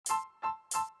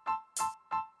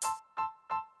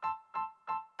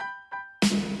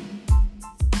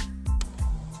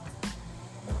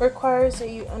requires that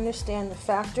you understand the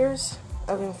factors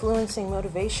of influencing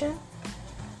motivation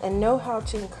and know how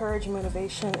to encourage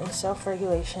motivation and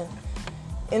self-regulation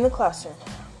in the classroom.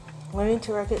 Learning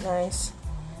to recognize,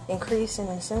 increase, and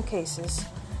in some cases,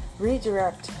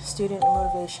 redirect student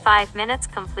motivation. 5 minutes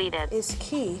completed. Is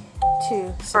key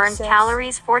to success. Burn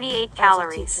calories, 48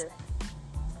 calories.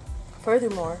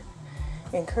 Furthermore,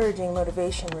 encouraging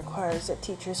motivation requires that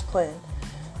teachers plan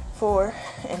for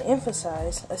and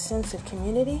emphasize a sense of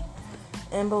community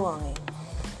and belonging.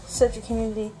 Such a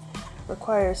community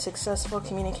requires successful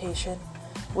communication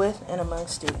with and among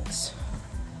students.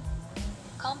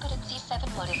 Competency 7: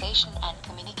 Motivation and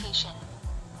Communication.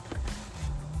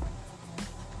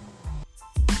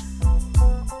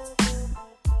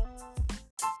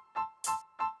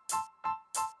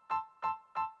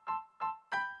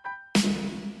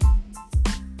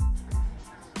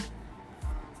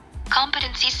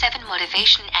 Competency 7: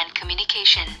 Motivation and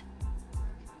Communication.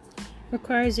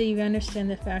 Requires that you understand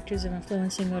the factors of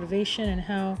influencing motivation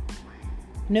and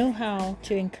know how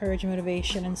to encourage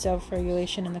motivation and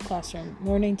self-regulation in the classroom.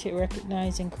 Learning to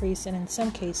recognize, increase, and in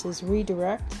some cases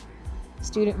redirect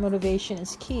student motivation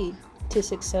is key to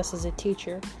success as a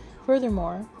teacher.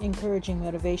 Furthermore, encouraging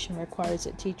motivation requires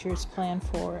that teachers plan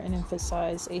for and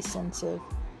emphasize a sense of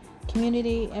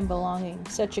community and belonging.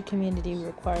 Such a community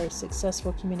requires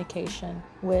successful communication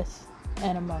with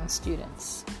and among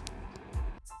students.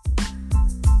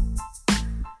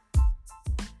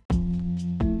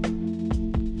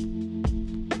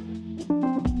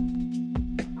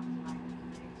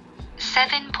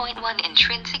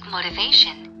 Intrinsic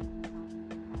motivation.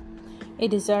 A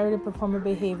desire to perform a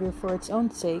behavior for its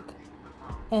own sake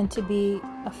and to be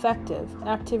effective.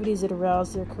 Activities that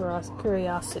arouse their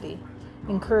curiosity.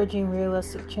 Encouraging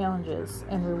realistic challenges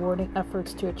and rewarding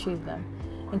efforts to achieve them.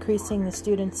 Increasing the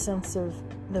student's sense of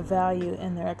the value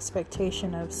and their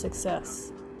expectation of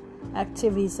success.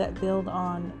 Activities that build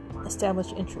on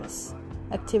established interests.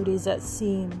 Activities that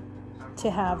seem to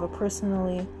have a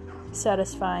personally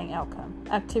satisfying outcome.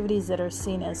 Activities that are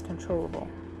seen as controllable.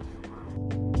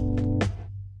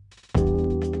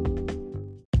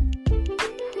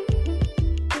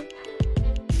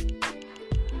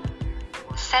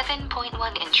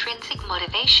 Intrinsic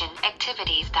motivation.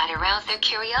 Activities that arouse their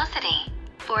curiosity.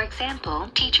 For example,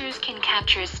 teachers can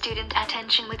capture student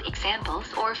attention with examples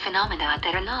or phenomena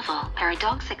that are novel,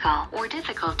 paradoxical, or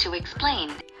difficult to explain.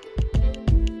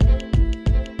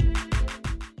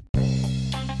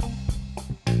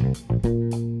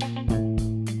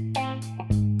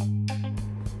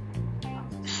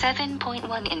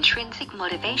 7.1 Intrinsic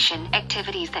motivation.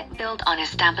 Activities that build on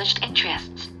established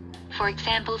interests. For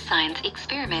example, science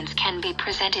experiments can be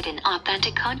presented in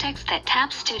authentic contexts that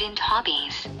tap student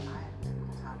hobbies.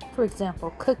 For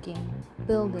example, cooking,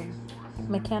 building,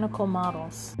 mechanical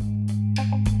models.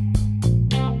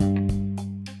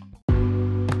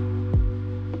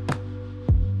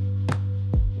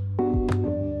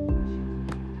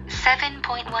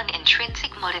 7.1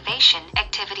 Intrinsic motivation.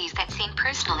 Activities that seem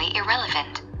personally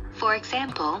irrelevant. For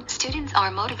example, students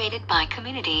are motivated by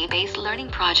community-based learning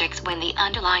projects when the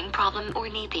underlying problem or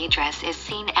need they address is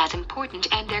seen as important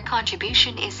and their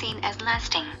contribution is seen as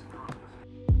lasting.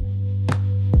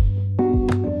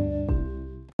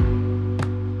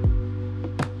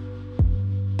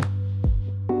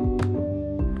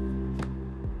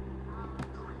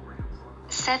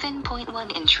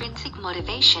 Intrinsic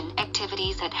motivation.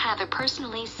 Activities that have a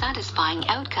personally satisfying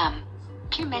outcome.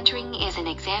 Peer mentoring is an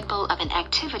example of an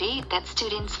activity that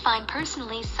students find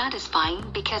personally satisfying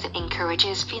because it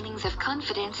encourages feelings of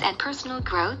confidence and personal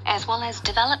growth, as well as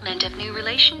development of new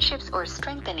relationships or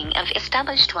strengthening of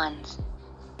established ones.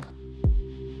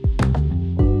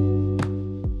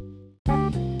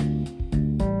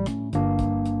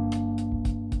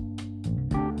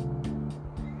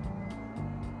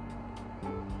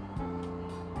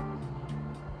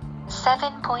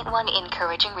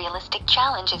 Encouraging realistic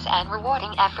challenges and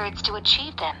rewarding efforts to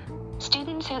achieve them.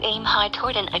 Students who aim high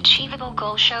toward an achievable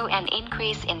goal show an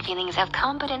increase in feelings of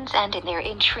competence and in their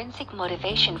intrinsic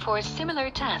motivation for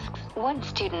similar tasks. Once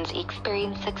students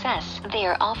experience success, they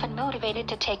are often motivated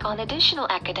to take on additional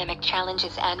academic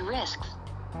challenges and risks.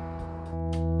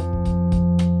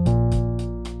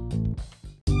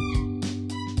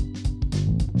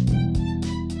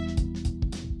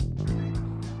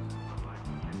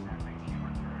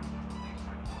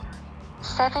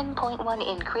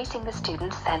 7.1 Increasing the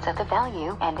student's sense of the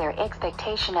value and their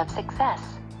expectation of success.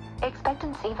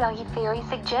 Expectancy value theory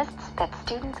suggests that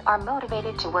students are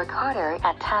motivated to work harder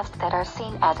at tasks that are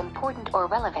seen as important or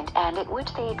relevant and at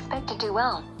which they expect to do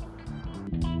well.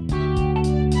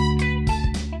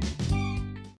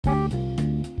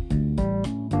 7.2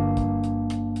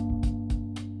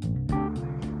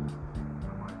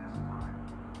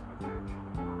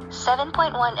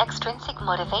 7.1 Extrinsic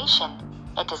motivation.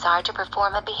 A desire to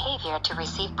perform a behavior to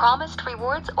receive promised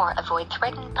rewards or avoid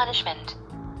threatened punishment.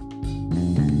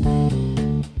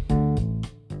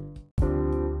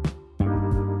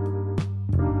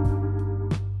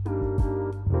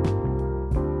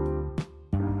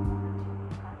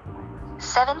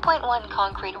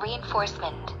 Concrete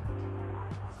reinforcement.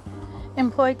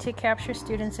 Employed to capture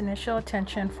students' initial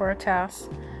attention for a task,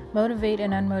 motivate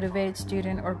an unmotivated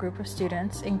student or group of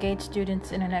students, engage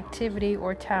students in an activity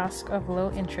or task of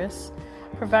low interest,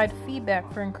 provide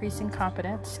feedback for increasing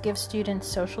competence, give students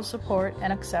social support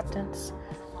and acceptance.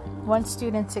 Once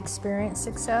students experience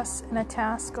success in a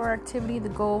task or activity, the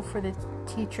goal for the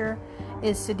teacher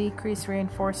is to decrease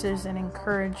reinforcers and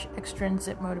encourage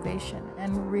extrinsic motivation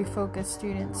and refocus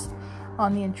students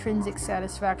on the intrinsic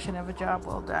satisfaction of a job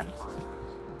well done.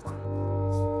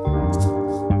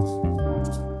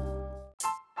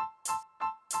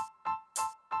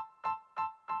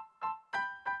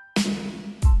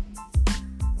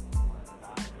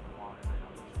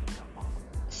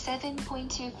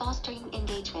 Fostering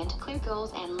engagement, clear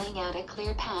goals and laying out a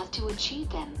clear path to achieve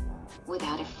them.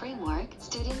 Without a framework,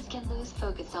 students can lose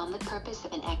focus on the purpose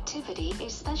of an activity,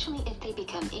 especially if they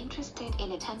become interested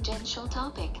in a tangential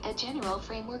topic. A general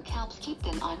framework helps keep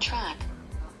them on track.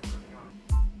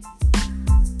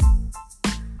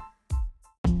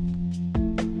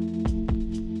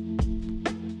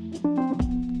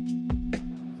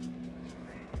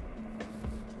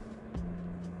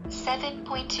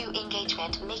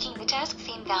 Engagement, making the task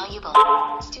seem valuable.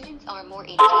 Students are more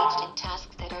engaged in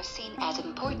tasks that are seen as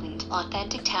important.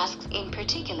 Authentic tasks in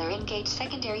particular engage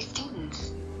secondary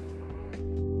students.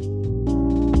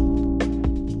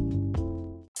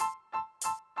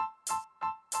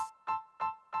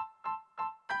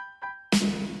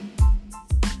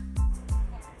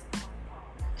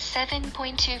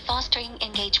 Fostering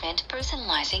engagement,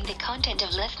 personalizing the content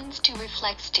of lessons to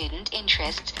reflect student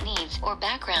interests, needs, or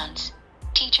backgrounds.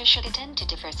 Teachers should attend to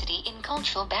diversity in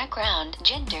cultural background,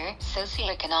 gender,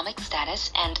 socioeconomic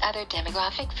status, and other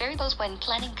demographic variables when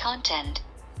planning content.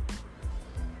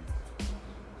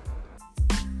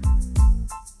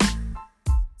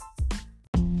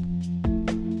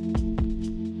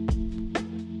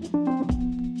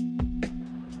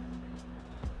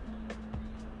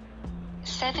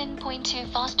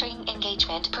 Fostering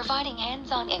engagement, providing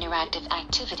hands-on interactive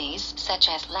activities such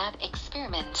as lab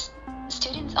experiments.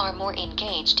 Students are more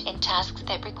engaged in tasks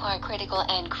that require critical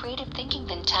and creative thinking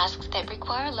than tasks that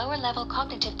require lower-level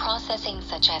cognitive processing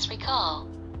such as recall.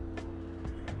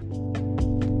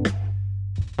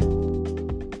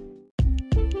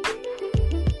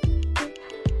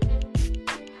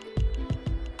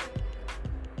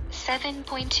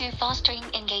 Fostering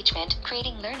engagement,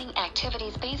 creating learning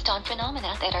activities based on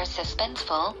phenomena that are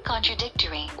suspenseful,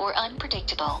 contradictory, or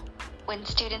unpredictable. When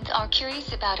students are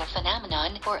curious about a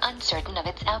phenomenon or uncertain of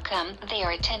its outcome, they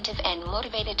are attentive and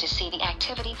motivated to see the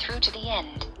activity through to the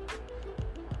end.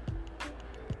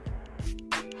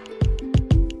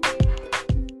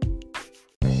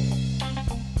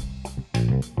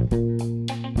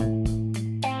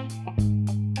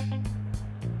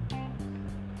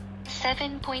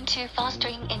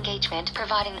 Fostering engagement,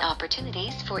 providing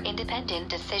opportunities for independent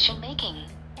decision-making.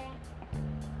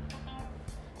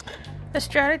 The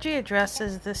strategy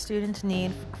addresses the student's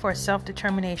need for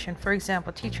self-determination. For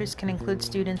example, teachers can include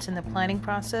students in the planning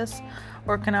process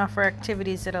or can offer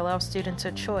activities that allow students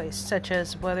a choice, such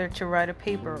as whether to write a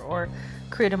paper or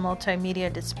create a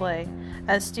multimedia display.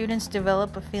 As students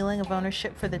develop a feeling of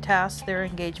ownership for the task, their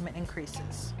engagement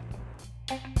increases.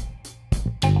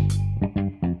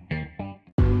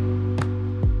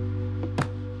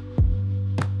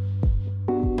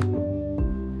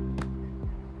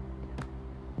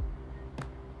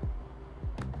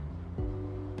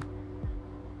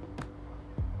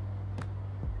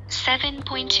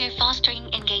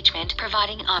 Fostering engagement,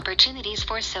 providing opportunities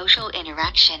for social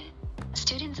interaction.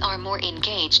 Students are more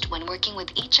engaged when working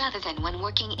with each other than when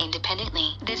working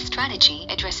independently. This strategy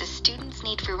addresses students'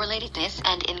 need for relatedness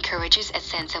and encourages a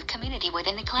sense of community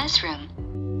within the classroom.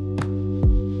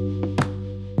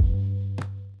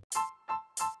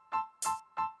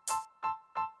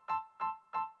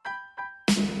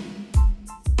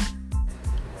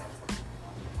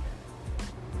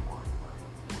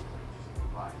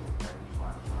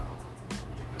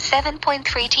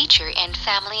 Teacher and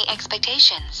family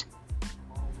expectations.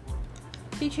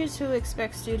 Teachers who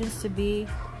expect students to be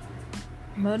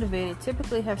motivated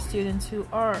typically have students who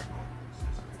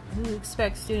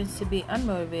expect students to be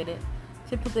unmotivated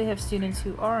typically have students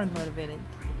who are unmotivated.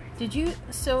 Did you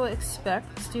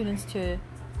expect students to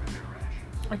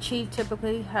achieve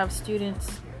typically have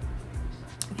students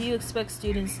If you expect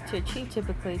students to achieve,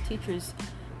 typically teachers,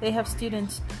 they have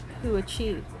students who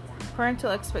achieve. Parental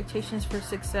expectations for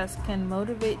success can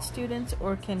motivate students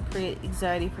or can create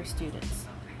anxiety for students.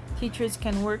 Teachers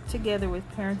can work together with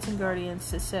parents and guardians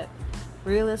to set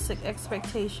realistic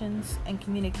expectations and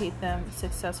communicate them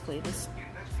successfully.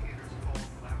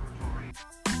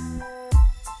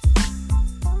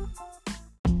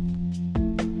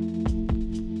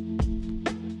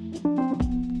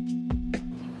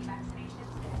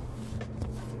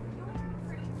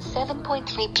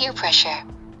 7.3 Peer pressure.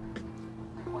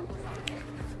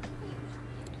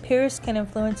 Peers can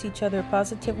influence each other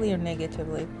positively or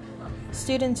negatively.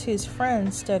 Students whose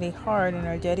friends study hard and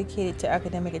are dedicated to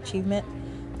academic achievement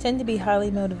tend to be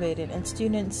highly motivated, and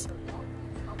students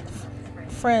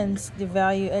whose friends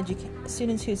devalue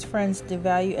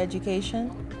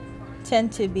education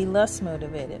tend to be less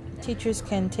motivated. Teachers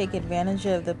can take advantage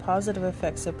of the positive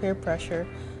effects of peer pressure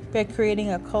by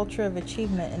creating a culture of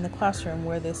achievement in the classroom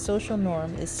where the social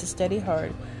norm is to study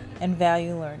hard and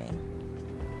value learning.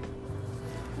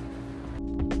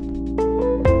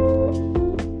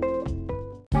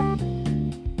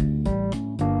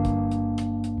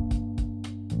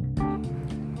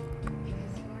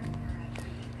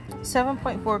 Seven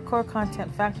point four core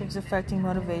content factors affecting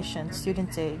motivation,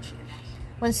 students' age.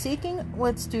 When speaking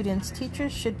with students,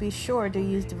 teachers should be sure to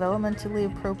use developmentally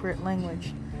appropriate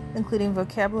language, including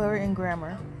vocabulary and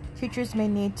grammar. Teachers may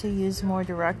need to use more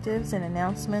directives and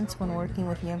announcements when working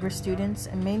with younger students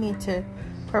and may need to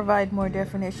provide more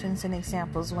definitions and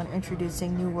examples when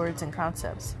introducing new words and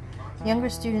concepts. Younger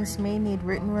students may need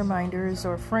written reminders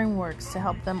or frameworks to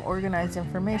help them organize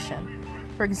information.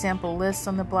 For example, lists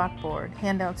on the blackboard,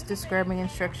 handouts describing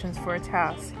instructions for a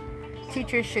task.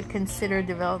 Teachers should consider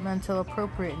developmental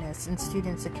appropriateness in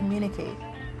students to communicate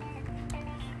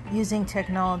using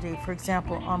technology, for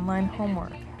example, online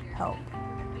homework help.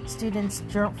 Students'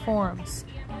 journal forums.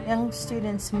 Young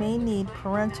students may need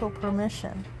parental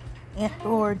permission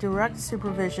or direct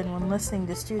supervision when listening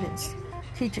to students.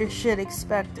 Teachers should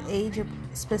expect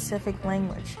age-specific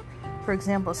language, for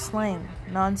example, slang,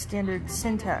 non-standard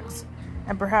syntax,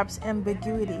 and perhaps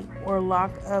ambiguity or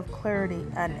lack of clarity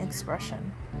at an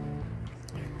expression.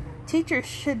 Teachers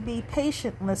should be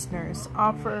patient listeners,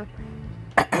 offer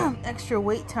extra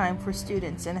wait time for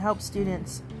students, and help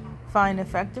students find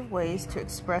effective ways to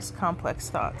express complex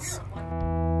thoughts.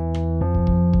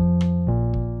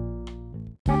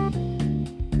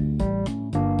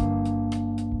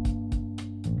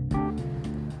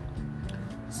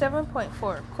 Seven point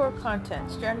four core content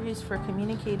strategies for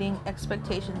communicating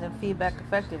expectations and feedback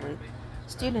effectively.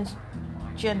 Students'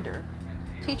 gender.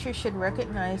 Teachers should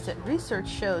recognize that research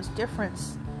shows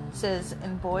differences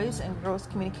in boys' and girls'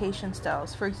 communication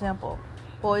styles. For example,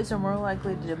 boys are more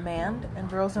likely to demand and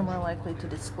girls are more likely to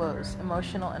disclose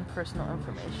emotional and personal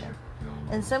information.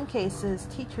 In some cases,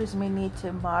 teachers may need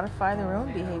to modify their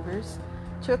own behaviors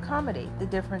to accommodate the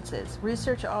differences.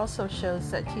 Research also shows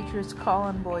that teachers call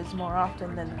on boys more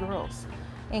often than girls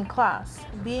in class.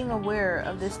 Being aware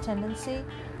of this tendency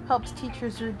helps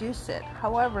teachers reduce it.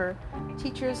 However,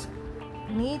 teachers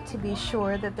need to be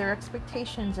sure that their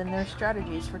expectations and their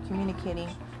strategies for communicating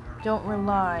don't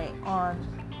rely on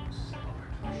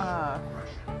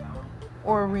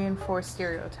or reinforce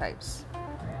stereotypes.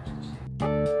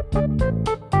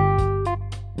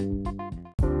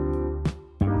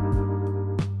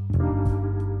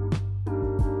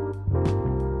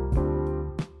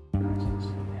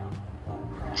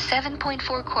 Seven point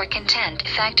four core content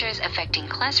factors affecting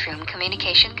classroom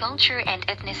communication culture and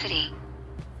ethnicity.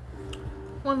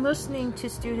 When listening to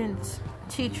students,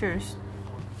 teachers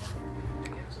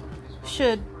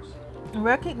should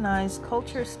recognize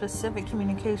culture-specific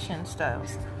communication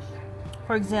styles.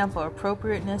 For example,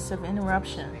 appropriateness of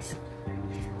interruptions,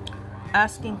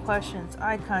 asking questions,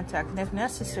 eye contact, and if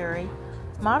necessary,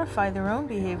 modify their own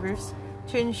behaviors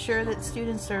to ensure that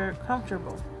students are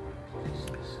comfortable.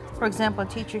 For example, a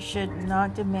teacher should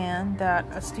not demand that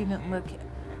a student look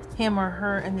him or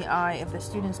her in the eye if the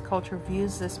student's culture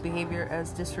views this behavior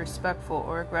as disrespectful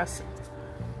or aggressive.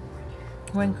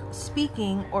 When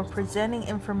speaking or presenting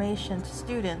information to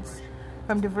students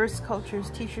from diverse cultures,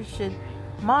 teachers should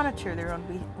monitor their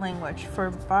own language for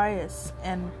bias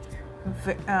and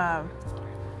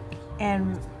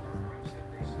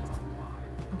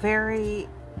vary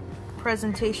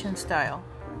presentation style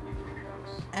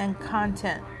and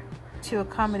content to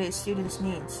accommodate students'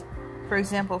 needs. For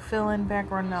example, fill in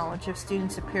background knowledge if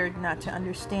students appeared not to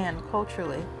understand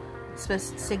culturally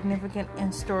significant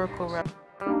historical references.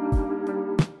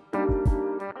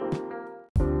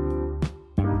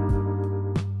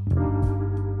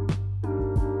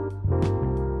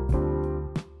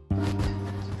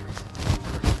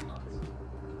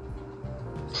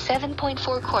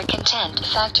 7.4 Core Content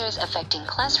Factors Affecting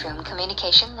Classroom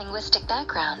Communication Linguistic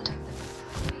Background.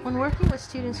 When working with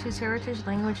students whose heritage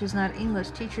language is not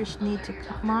English, teachers need to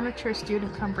monitor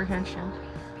student comprehension.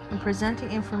 When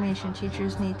presenting information,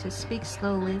 teachers need to speak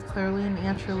slowly, clearly, and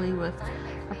naturally with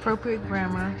appropriate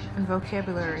grammar and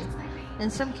vocabulary. In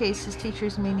some cases,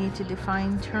 teachers may need to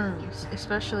define terms,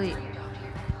 especially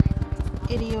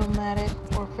idiomatic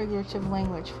or figurative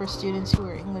language for students who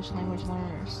are English language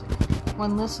learners.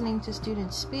 When listening to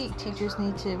students speak, teachers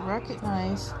need to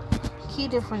recognize key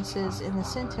differences in the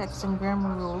syntax and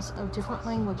grammar rules of different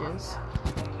languages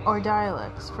or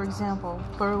dialects, for example,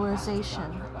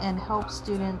 pluralization, and help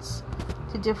students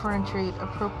to differentiate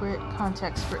appropriate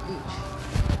context for each.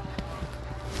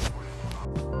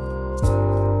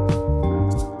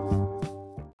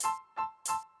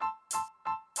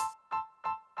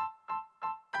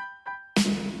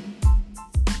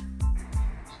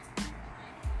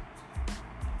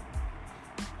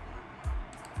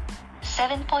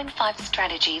 7.5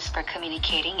 Strategies for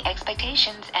Communicating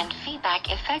Expectations and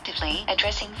Feedback Effectively,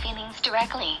 Addressing Feelings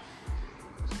Directly.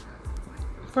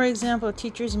 For example,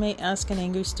 teachers may ask an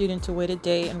angry student to wait a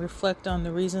day and reflect on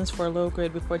the reasons for a low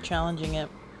grade before challenging it.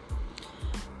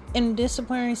 In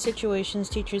disciplinary situations,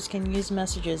 teachers can use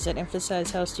messages that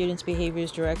emphasize how students'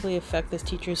 behaviors directly affect the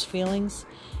teacher's feelings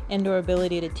and/or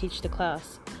ability to teach the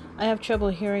class. I have trouble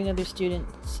hearing other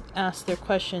students ask their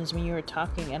questions when you are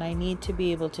talking, and I need to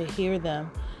be able to hear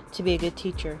them to be a good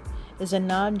teacher. Is a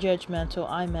non-judgmental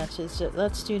I message that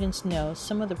lets students know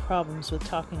some of the problems with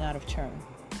talking out of turn.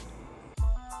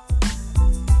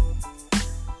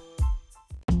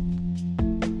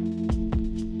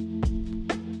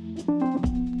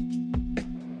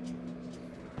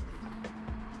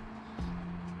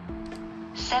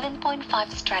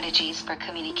 Strategies for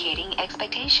communicating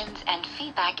expectations and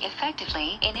feedback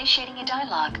effectively, initiating a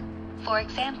dialogue. For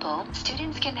example,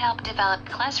 students can help develop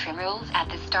classroom rules at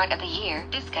the start of the year,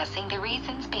 discussing the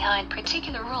reasons behind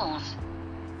particular rules.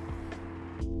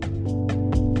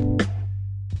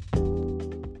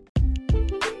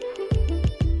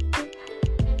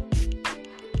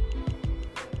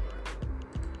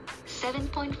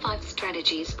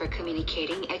 Strategies for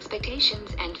communicating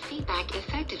expectations and feedback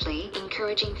effectively,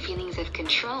 encouraging feelings of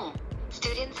control.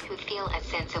 Students who feel a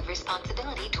sense of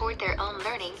responsibility toward their own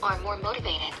learning are more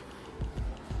motivated.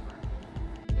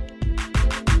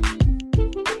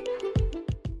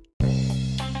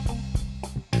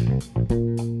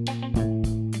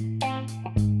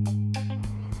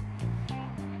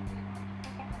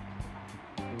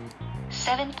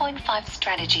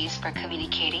 Strategies for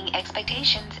communicating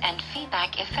expectations and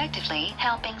feedback effectively,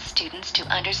 helping students to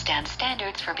understand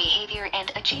standards for behavior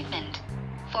and achievement.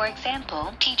 For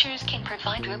example, teachers can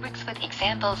provide rubrics with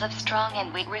examples of strong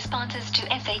and weak responses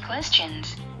to essay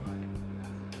questions.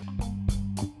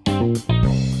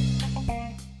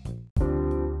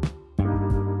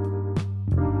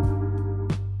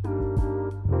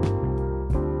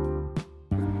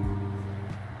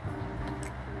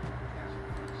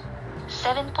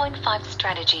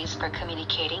 Strategies for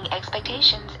communicating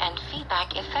expectations and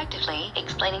feedback effectively,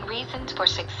 explaining reasons for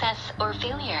success or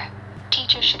failure.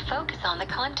 Teachers should focus on the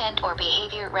content or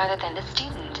behavior rather than the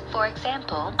student. For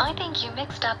example, I think you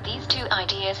mixed up these two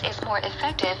ideas is more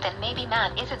effective than maybe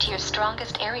math isn't your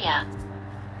strongest area.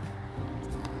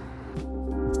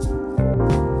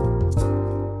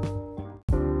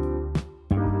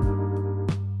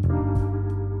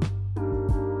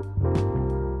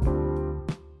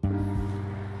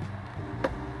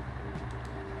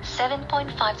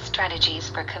 Strategies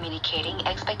for communicating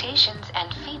expectations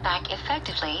and feedback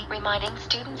effectively, reminding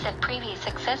students of previous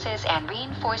successes and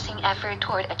reinforcing effort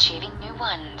toward achieving new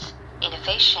ones.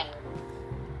 Innovation.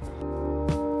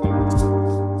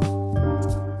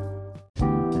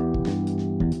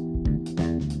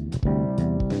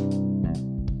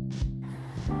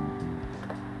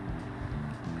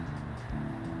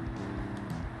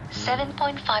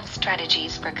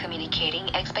 Strategies for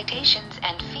communicating expectations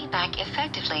and feedback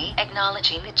effectively,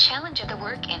 acknowledging the challenge of the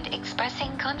work and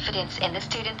expressing confidence in the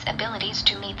student's abilities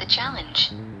to meet the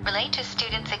challenge. Relate to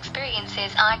students'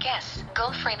 experiences, I guess.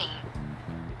 Goal framing.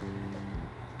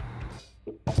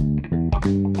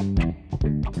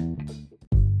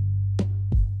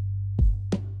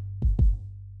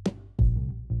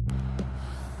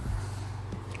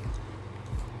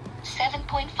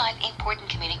 Important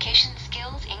communication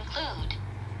skills include: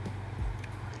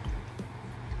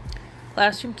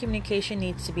 Classroom communication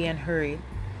needs to be unhurried,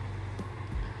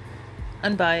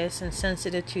 unbiased, and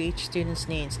sensitive to each student's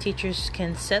needs. Teachers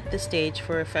can set the stage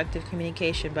for effective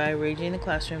communication by arranging the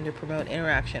classroom to promote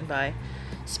interaction by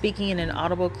speaking in an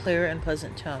audible, clear, and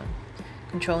pleasant tone.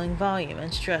 controlling volume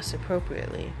and stress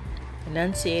appropriately,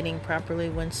 enunciating properly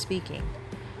when speaking,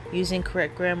 using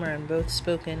correct grammar in both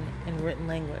spoken and written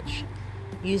language,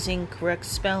 using correct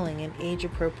spelling and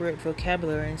age-appropriate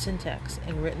vocabulary and syntax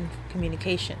in written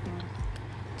communication,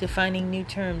 defining new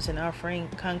terms and offering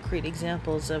concrete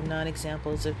examples of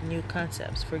non-examples of new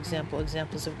concepts. For example,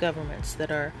 examples of governments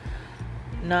that are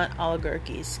not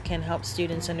oligarchies can help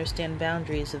students understand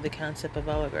boundaries of the concept of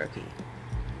oligarchy.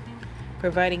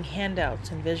 Providing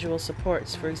handouts and visual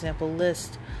supports, for example,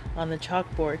 lists on the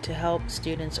chalkboard to help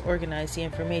students organize the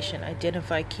information,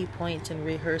 identify key points, and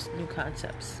rehearse new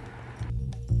concepts.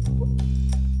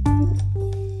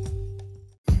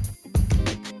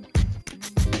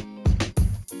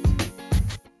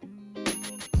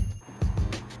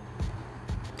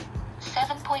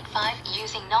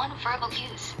 Using nonverbal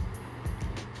cues.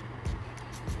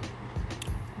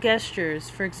 Gestures,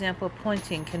 for example,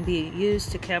 pointing, can be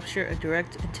used to capture a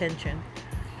direct attention,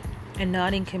 and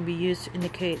nodding can be used to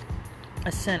indicate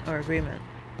assent or agreement.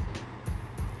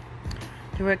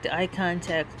 Direct eye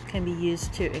contact can be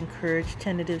used to encourage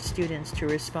tentative students to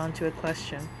respond to a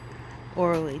question,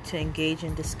 orally to engage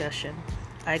in discussion.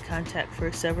 Eye contact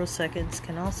for several seconds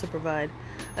can also provide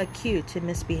a cue to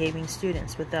misbehaving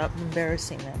students without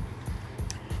embarrassing them.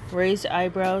 Raised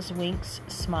eyebrows, winks,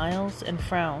 smiles, and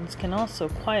frowns can also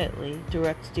quietly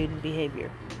direct student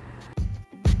behavior.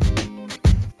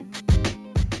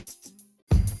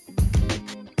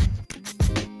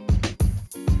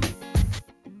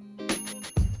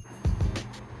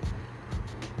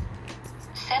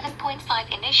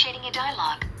 Initiating a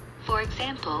dialogue. For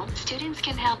example, students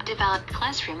can help develop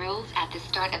classroom rules at the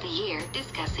start of the year,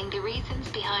 discussing the reasons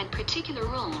behind particular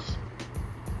rules.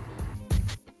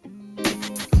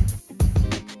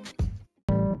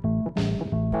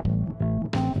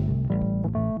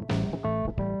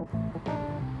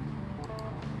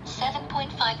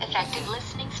 Effective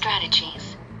listening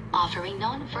strategies. Offering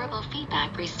nonverbal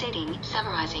feedback, restating,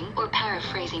 summarizing, or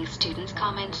paraphrasing students'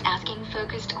 comments, asking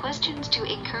focused questions to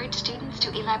encourage students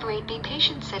to elaborate. Be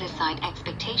patient, set aside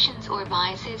expectations or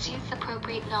biases, use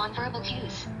appropriate nonverbal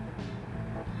cues.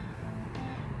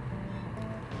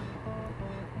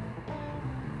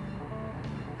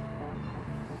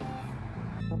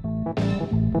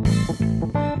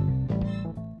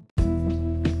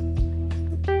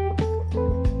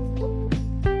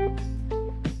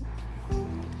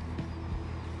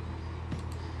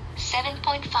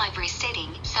 Restating,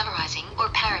 summarizing, or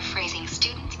paraphrasing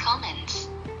students' comments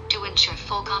to ensure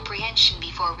full comprehension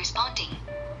before responding.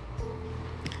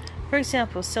 For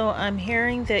example, so I'm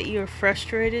hearing that you're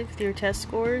frustrated with your test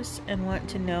scores and want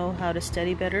to know how to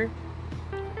study better.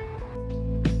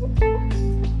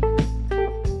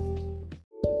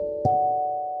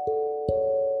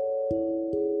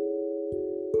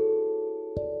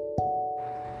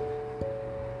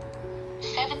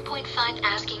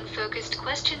 Asking focused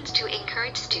questions to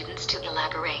encourage students to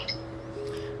elaborate.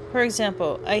 For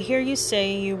example, I hear you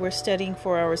say you were studying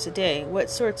 4 hours a day. What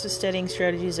sorts of studying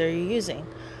strategies are you using?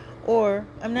 Or,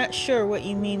 I'm not sure what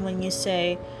you mean when you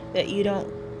say that you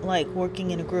don't like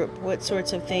working in a group. What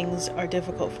sorts of things are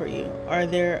difficult for you? Are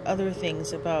there other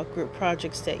things about group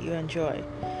projects that you enjoy?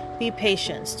 Be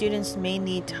patient. Students may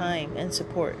need time and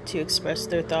support to express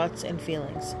their thoughts and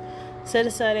feelings. Set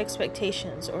aside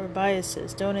expectations or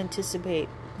biases. Don't anticipate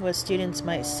what students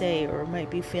might say or might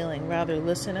be feeling. Rather,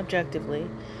 listen objectively.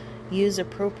 Use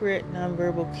appropriate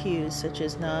nonverbal cues such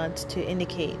as nods to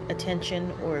indicate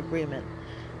attention or agreement.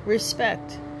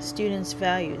 Respect students'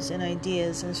 values and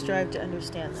ideas and strive to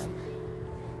understand them.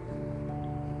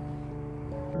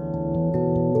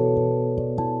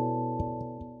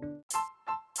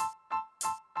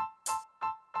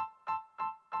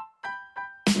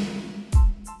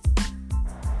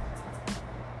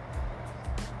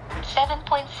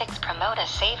 Promote a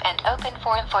safe and open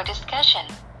forum for discussion.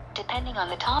 Depending on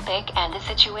the topic and the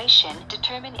situation,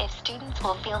 determine if students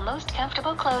will feel most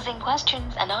comfortable closing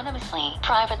questions anonymously,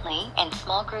 privately, in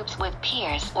small groups with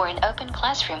peers, or in open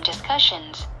classroom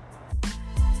discussions.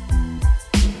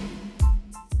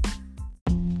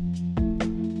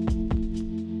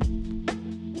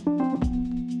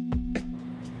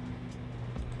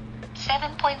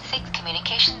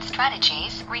 Communication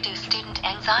strategies reduce student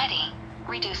anxiety.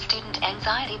 Reduce student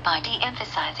anxiety by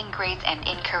de-emphasizing grades and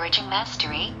encouraging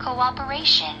mastery,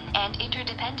 cooperation, and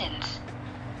interdependence.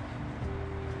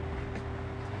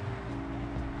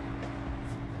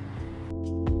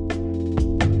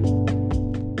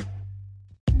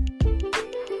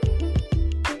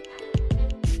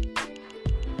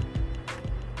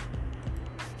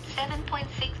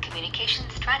 Communication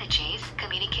strategies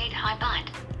communicate high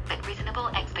but reasonable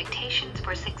expectations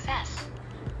for success.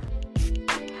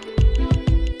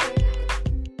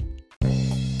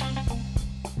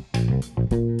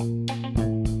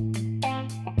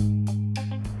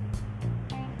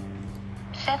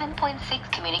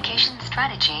 7.6 Communication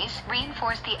strategies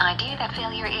reinforce the idea that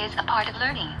failure is a part of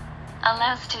learning.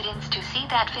 Allow students to see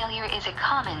that failure is a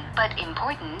common but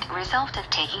important result of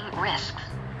taking risks.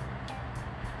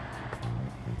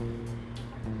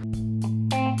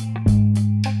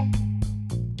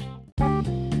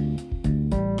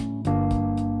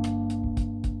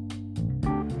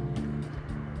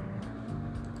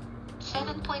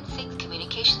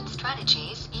 Communication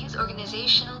strategies use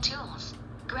organizational tools.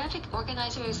 Graphic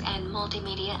organizers and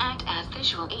multimedia act as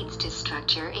visual aids to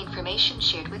structure information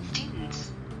shared with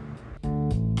students.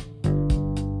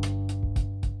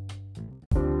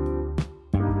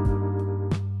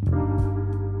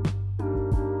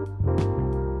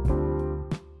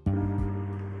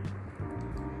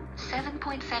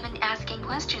 Asking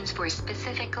questions for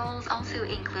specific goals also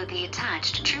include the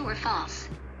attached true or false.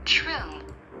 True.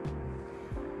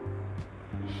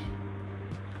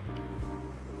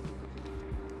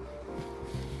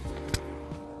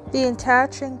 The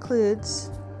attach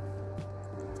includes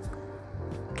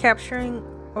capturing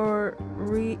or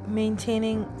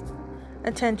maintaining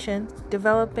attention,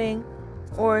 developing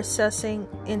or assessing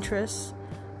interests,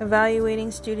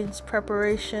 evaluating students'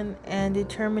 preparation and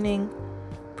determining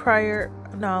prior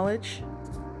knowledge.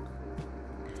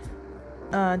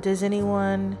 Does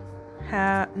anyone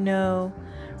know?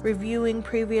 Reviewing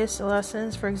previous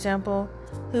lessons, for example,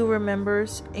 who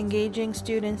remembers? Engaging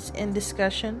students in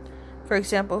discussion, for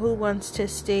example, who wants to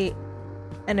state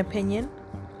an opinion?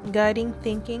 Guiding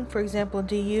thinking, for example,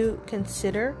 do you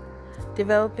consider?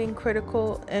 Developing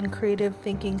critical and creative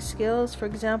thinking skills, for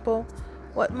example,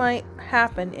 what might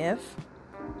happen if?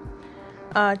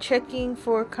 Checking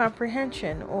for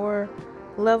comprehension or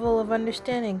level of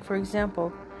understanding, for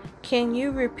example, can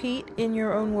you repeat in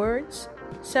your own words?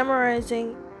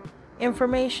 Summarizing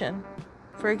information,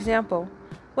 for example,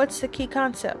 what's the key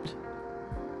concept?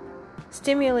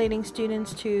 Stimulating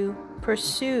students to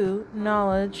pursue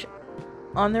knowledge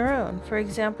on their own, for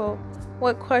example,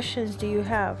 what questions do you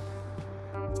have?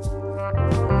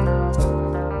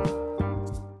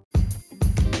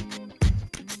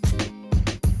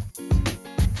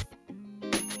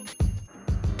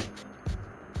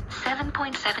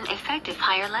 Effective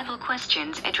higher-level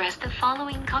questions address the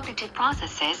following cognitive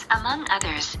processes, among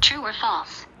others: true or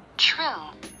false? True.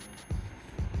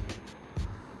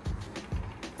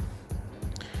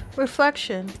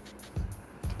 Reflection.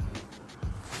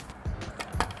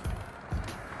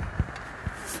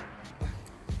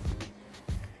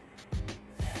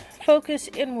 Focus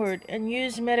inward and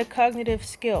use metacognitive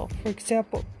skill. For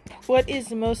example, what is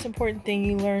the most important thing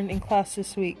you learned in class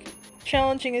this week?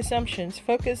 Challenging assumptions.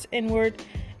 Focus inward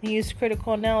and use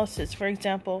critical analysis. For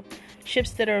example,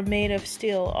 ships that are made of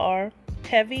steel are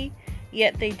heavy,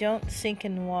 yet they don't sink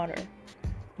in water.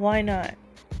 Why not?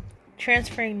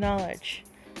 Transferring knowledge.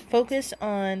 Focus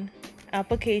on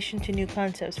application to new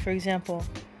concepts. For example,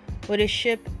 would a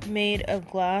ship made of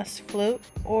glass float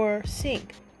or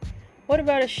sink? What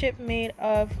about a ship made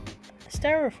of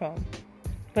styrofoam,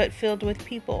 but filled with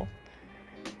people?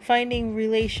 Finding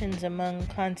relations among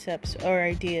concepts or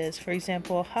ideas. For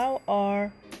example, how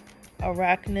are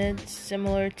arachnids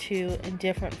similar to and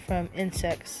different from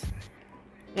insects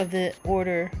of the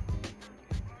order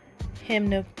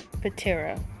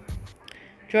Hymenoptera?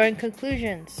 Drawing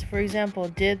conclusions. For example,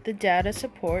 did the data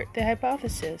support the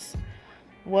hypothesis?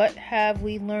 What have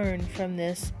we learned from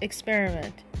this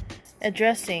experiment?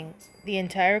 Addressing the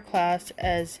entire class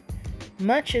as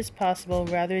much as possible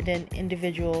rather than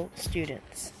individual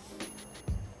students.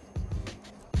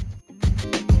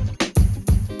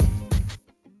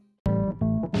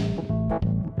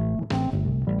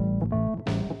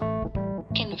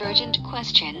 Convergent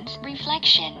questions,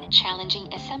 reflection,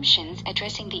 challenging assumptions,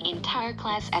 addressing the entire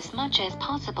class as much as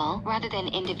possible rather than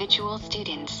individual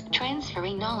students,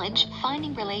 transferring knowledge,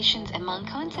 finding relations among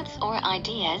concepts or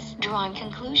ideas, drawing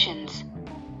conclusions.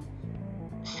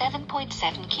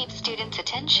 7.7 Keep students'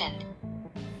 attention.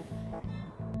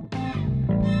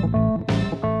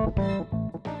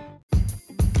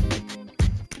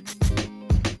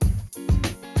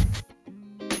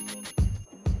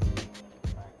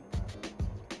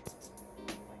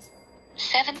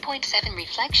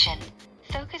 Reflection.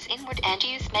 Focus inward and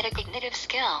use metacognitive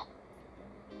skill.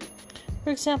 For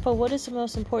example, what is the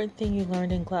most important thing you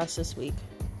learned in class this week?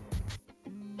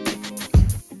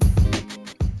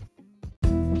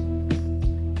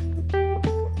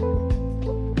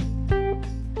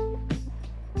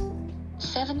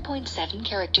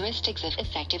 Characteristics of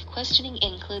effective questioning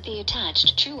include the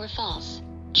attached true or false.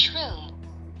 True.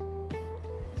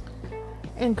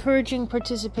 Encouraging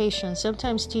participation.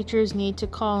 Sometimes teachers need to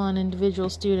call on individual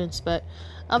students, but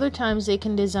Other times, they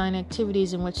can design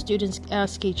activities in which students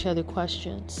ask each other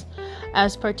questions.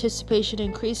 As participation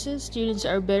increases, students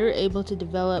are better able to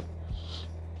develop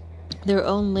their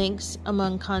own links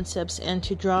among concepts and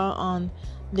to draw on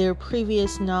their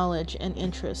previous knowledge and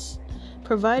interests.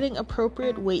 Providing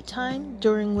appropriate wait time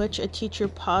during which a teacher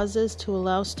pauses to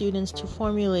allow students to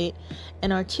formulate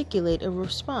and articulate a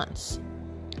response.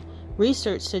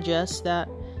 Research suggests that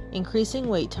increasing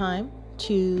wait time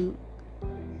to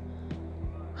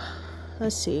 3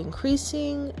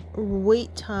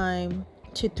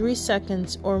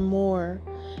 seconds or more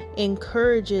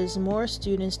encourages more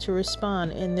students to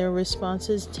respond, and their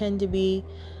responses tend to be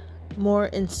more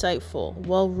insightful,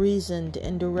 well-reasoned,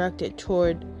 and directed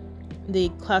toward the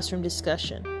classroom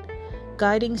discussion.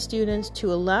 Guiding students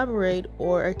to elaborate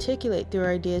or articulate their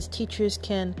ideas, teachers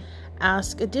can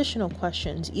ask additional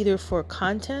questions, either for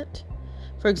content.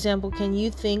 For example, can you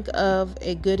think of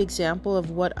a good example of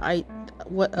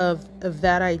of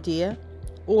that idea?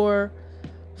 Or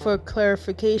for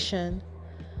clarification,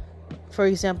 for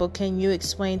example, can you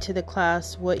explain to the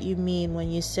class what you mean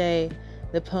when you say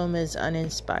the poem is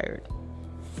uninspired?